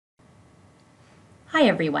Hi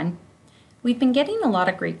everyone. We've been getting a lot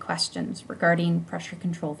of great questions regarding pressure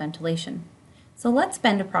control ventilation. So let's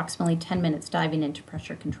spend approximately 10 minutes diving into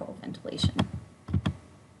pressure control ventilation.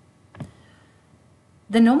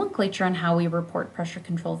 The nomenclature on how we report pressure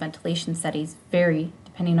control ventilation settings vary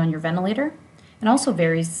depending on your ventilator and also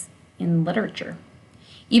varies in literature.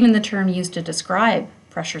 Even the term used to describe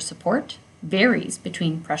pressure support varies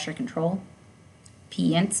between pressure control,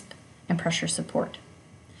 PINSP, and pressure support.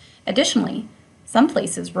 Additionally, some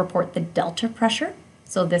places report the delta pressure,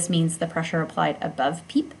 so this means the pressure applied above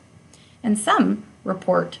PEEP, and some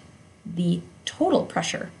report the total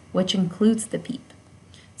pressure, which includes the PEEP.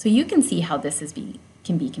 So you can see how this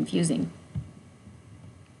can be confusing.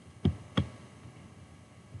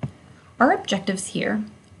 Our objectives here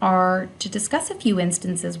are to discuss a few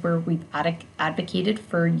instances where we've advocated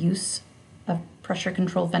for use of pressure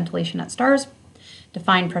control ventilation at STARS,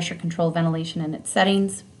 define pressure control ventilation and its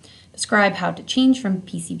settings, describe how to change from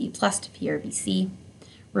PCV plus to PRVC,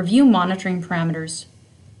 review monitoring parameters,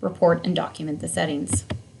 report and document the settings.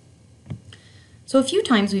 So a few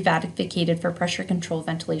times we've advocated for pressure control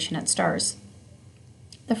ventilation at STARS.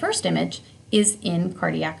 The first image is in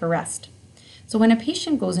cardiac arrest. So when a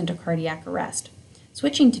patient goes into cardiac arrest,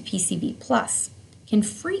 switching to PCV plus can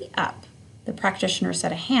free up the practitioner's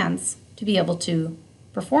set of hands to be able to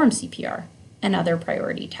perform CPR and other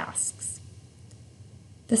priority tasks.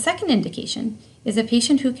 The second indication is a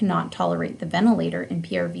patient who cannot tolerate the ventilator in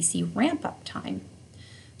PRVC ramp-up time.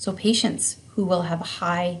 So patients who will have a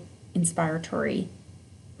high inspiratory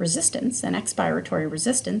resistance and expiratory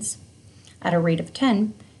resistance at a rate of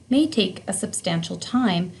 10 may take a substantial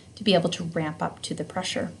time to be able to ramp up to the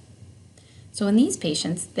pressure. So in these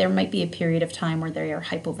patients, there might be a period of time where they are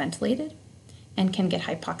hypoventilated and can get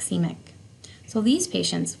hypoxemic. So these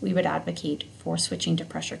patients, we would advocate for switching to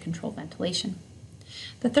pressure control ventilation.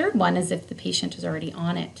 The third one is if the patient is already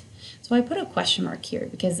on it. So I put a question mark here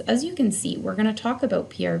because as you can see, we're going to talk about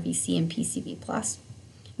PRVC and PCV+,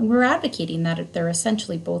 and we're advocating that they're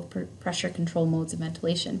essentially both pressure control modes of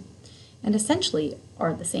ventilation and essentially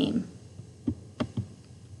are the same.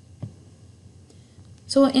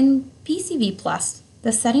 So in PCV+,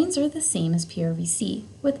 the settings are the same as PRVC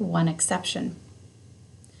with one exception.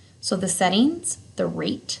 So the settings, the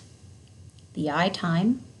rate, the I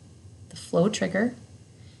time, the flow trigger,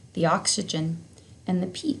 the oxygen, and the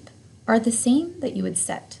PEEP are the same that you would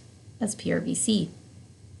set as PRVC.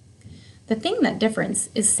 The thing that differs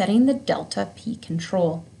is setting the delta P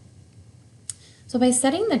control. So by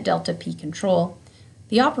setting the delta P control,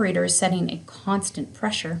 the operator is setting a constant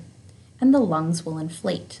pressure and the lungs will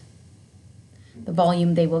inflate. The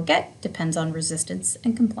volume they will get depends on resistance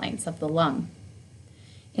and compliance of the lung.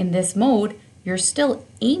 In this mode, you're still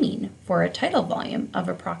aiming for a tidal volume of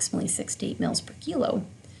approximately 6 to 8 mils per kilo,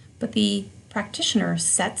 but the practitioner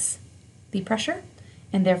sets the pressure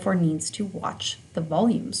and therefore needs to watch the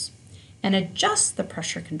volumes and adjust the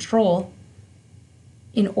pressure control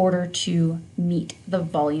in order to meet the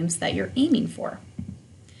volumes that you're aiming for.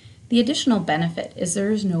 The additional benefit is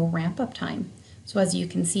there is no ramp-up time. So as you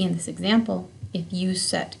can see in this example, if you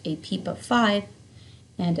set a PEEP of 5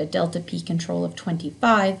 and a delta P control of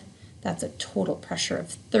 25, that's a total pressure of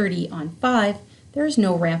 30 on 5, there is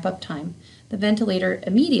no ramp-up time. The ventilator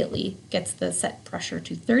immediately gets the set pressure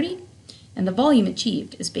to 30, and the volume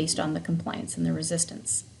achieved is based on the compliance and the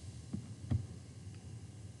resistance.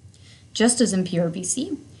 Just as in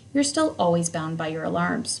PRVC, you're still always bound by your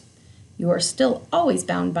alarms. You are still always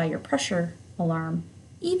bound by your pressure alarm,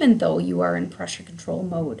 even though you are in pressure control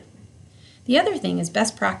mode. The other thing is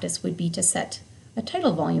best practice would be to set a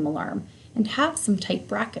tidal volume alarm and have some tight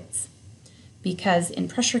brackets, because in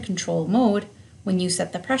pressure control mode, when you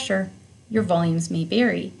set the pressure, your volumes may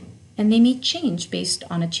vary and they may change based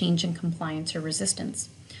on a change in compliance or resistance.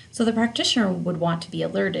 So the practitioner would want to be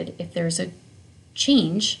alerted if there's a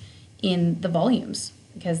change in the volumes,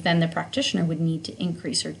 because then the practitioner would need to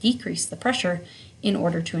increase or decrease the pressure in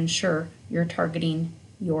order to ensure you're targeting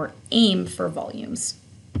your aim for volumes.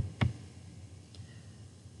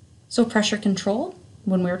 So pressure control,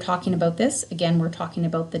 when we're talking about this, again, we're talking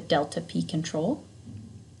about the delta P control.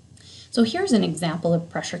 So here's an example of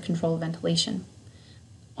pressure control ventilation.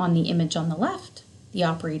 On the image on the left, the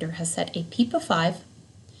operator has set a PEEP of 5,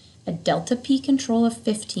 a delta P control of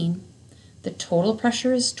 15, the total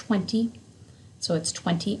pressure is 20, so it's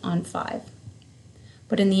 20 on 5.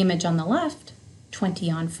 But in the image on the left, 20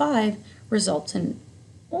 on 5 results in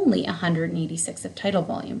only 186 of tidal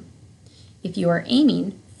volume. If you are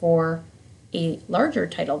aiming for a larger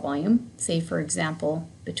tidal volume, say for example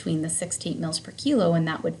between the 6 to 8 mils per kilo, and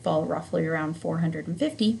that would fall roughly around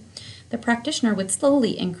 450, the practitioner would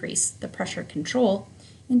slowly increase the pressure control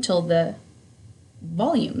until the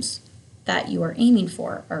volumes that you are aiming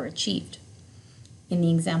for are achieved. In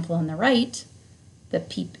the example on the right, the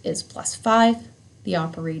PEEP is +5. The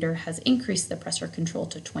operator has increased the pressure control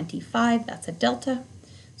to 25, that's a delta.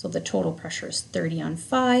 So the total pressure is 30 on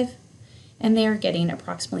 5, and they are getting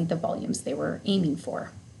approximately the volumes they were aiming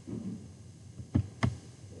for.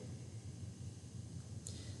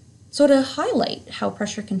 So to highlight how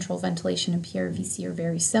pressure control ventilation and PRVC are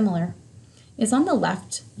very similar, is on the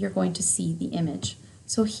left, you're going to see the image.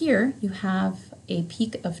 So here you have a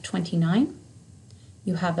peak of 29,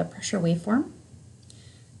 you have a pressure waveform,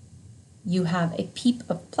 you have a PEEP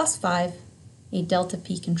of +5, a delta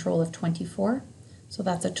P control of 24, so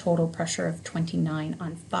that's a total pressure of 29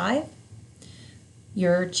 on 5.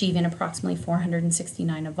 You're achieving approximately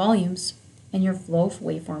 469 of volumes, and your flow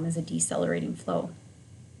waveform is a decelerating flow.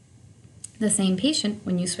 The same patient,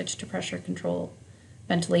 when you switch to pressure control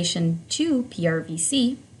ventilation to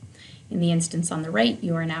PRVC, in the instance on the right,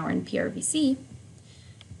 you are now in PRVC,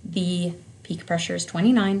 the peak pressure is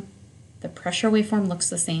 29, the pressure waveform looks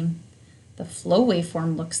the same, the flow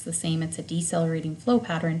waveform looks the same, it's a decelerating flow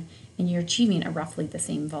pattern, and you're achieving roughly the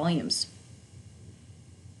same volumes.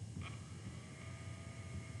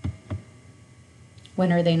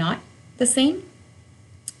 When are they not the same?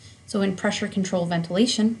 So in pressure control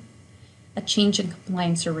ventilation, a change in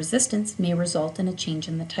compliance or resistance may result in a change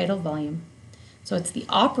in the tidal volume. So it's the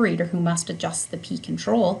operator who must adjust the P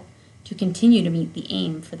control to continue to meet the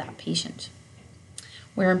aim for that patient.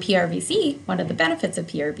 Where in PRVC, one of the benefits of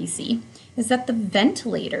PRVC is that the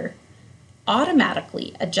ventilator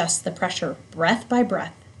automatically adjusts the pressure breath by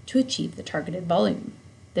breath to achieve the targeted volume.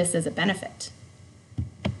 This is a benefit.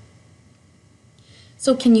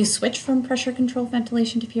 So can you switch from pressure control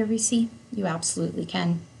ventilation to PRVC? You absolutely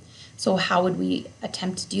can. So how would we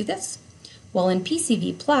attempt to do this? Well, in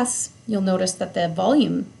PCV plus, you'll notice that the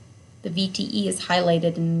volume, the VTE, is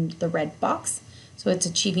highlighted in the red box, so it's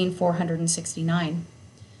achieving 469.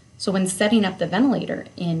 So when setting up the ventilator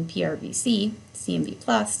in PRVC, CMV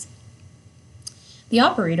plus, the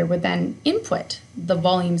operator would then input the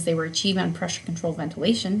volumes they were achieving on pressure control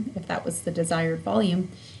ventilation, if that was the desired volume,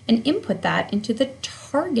 and input that into the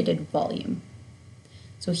targeted volume.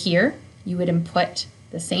 So here, you would input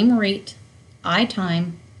the same rate, I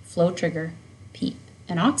time, flow trigger, PEEP,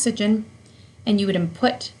 and oxygen, and you would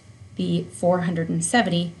input the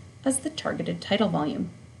 470 as the targeted tidal volume.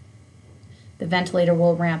 The ventilator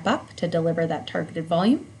will ramp up to deliver that targeted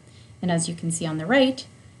volume, and as you can see on the right,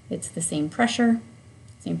 it's the same pressure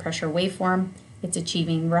waveform, it's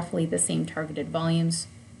achieving roughly the same targeted volumes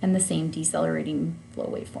and the same decelerating flow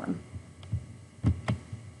waveform.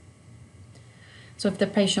 So if the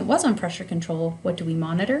patient was on pressure control, what do we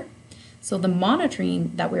monitor? So the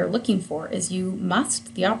monitoring that we are looking for is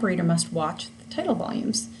the operator must watch the tidal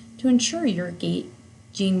volumes to ensure you're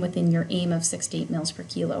gauging within your aim of 6 to 8 mils per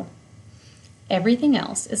kilo. Everything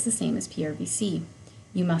else is the same as PRVC.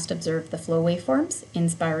 You must observe the flow waveforms,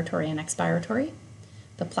 inspiratory and expiratory,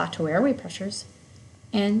 the plateau airway pressures,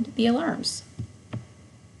 and the alarms.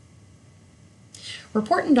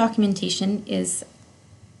 Report and documentation is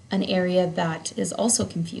an area that is also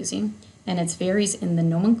confusing, and it varies in the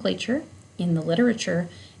nomenclature, in the literature,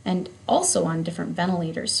 and also on different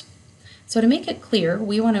ventilators. So to make it clear,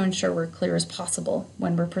 we want to ensure we're clear as possible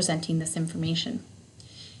when we're presenting this information.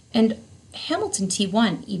 And Hamilton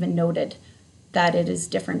T1 even noted that it is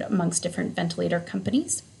different amongst different ventilator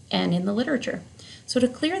companies and in the literature. So to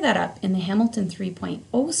clear that up in the Hamilton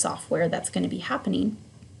 3.0 software that's going to be happening,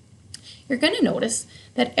 you're going to notice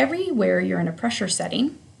that everywhere you're in a pressure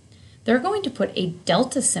setting, they're going to put a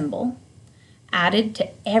delta symbol added to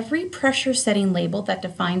every pressure setting label that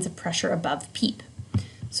defines a pressure above PEEP.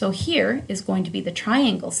 So here is going to be the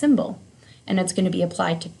triangle symbol, and it's going to be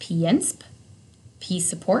applied to P-insp,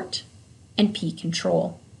 P-support, and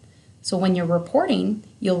P-control. So when you're reporting,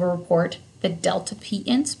 you'll report the delta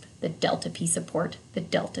P-insp, the delta P-support, the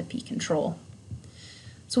delta P-control.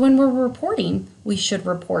 So when we're reporting, we should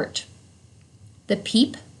report the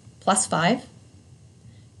PEEP +5,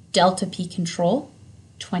 delta P-control,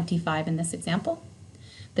 25 in this example.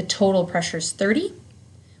 The total pressure is 30.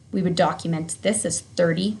 We would document this as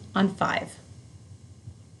 30 on 5.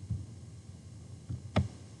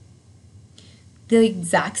 The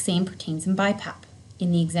exact same pertains in BiPAP.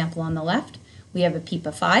 In the example on the left, we have a PEEP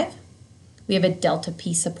of 5. We have a delta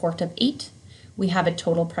P support of 8. We have a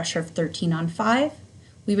total pressure of 13 on 5.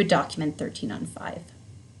 We would document 13 on 5.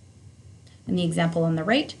 In the example on the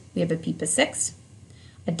right, we have a PEEP of 6,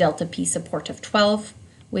 a delta P support of 12.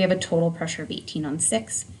 We have a total pressure of 18 on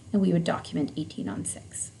 6, and we would document 18 on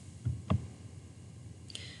 6.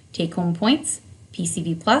 Take-home points,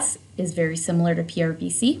 PCV plus is very similar to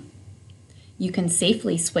PRVC. You can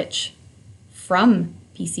safely switch from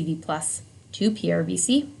PCV plus to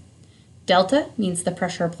PRVC. Delta means the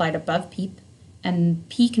pressure applied above PEEP, and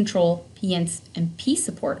P control, P-ins, and P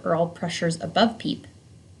support are all pressures above PEEP.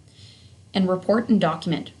 And report and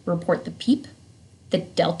document. Report the PEEP, the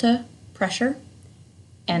delta pressure,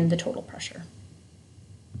 and the total pressure.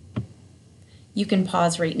 You can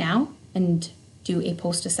pause right now and do a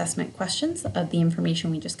post-assessment questions of the information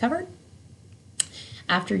we just covered.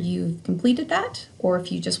 After you've completed that, or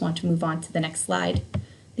if you just want to move on to the next slide,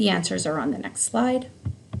 the answers are on the next slide.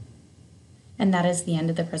 And that is the end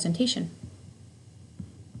of the presentation.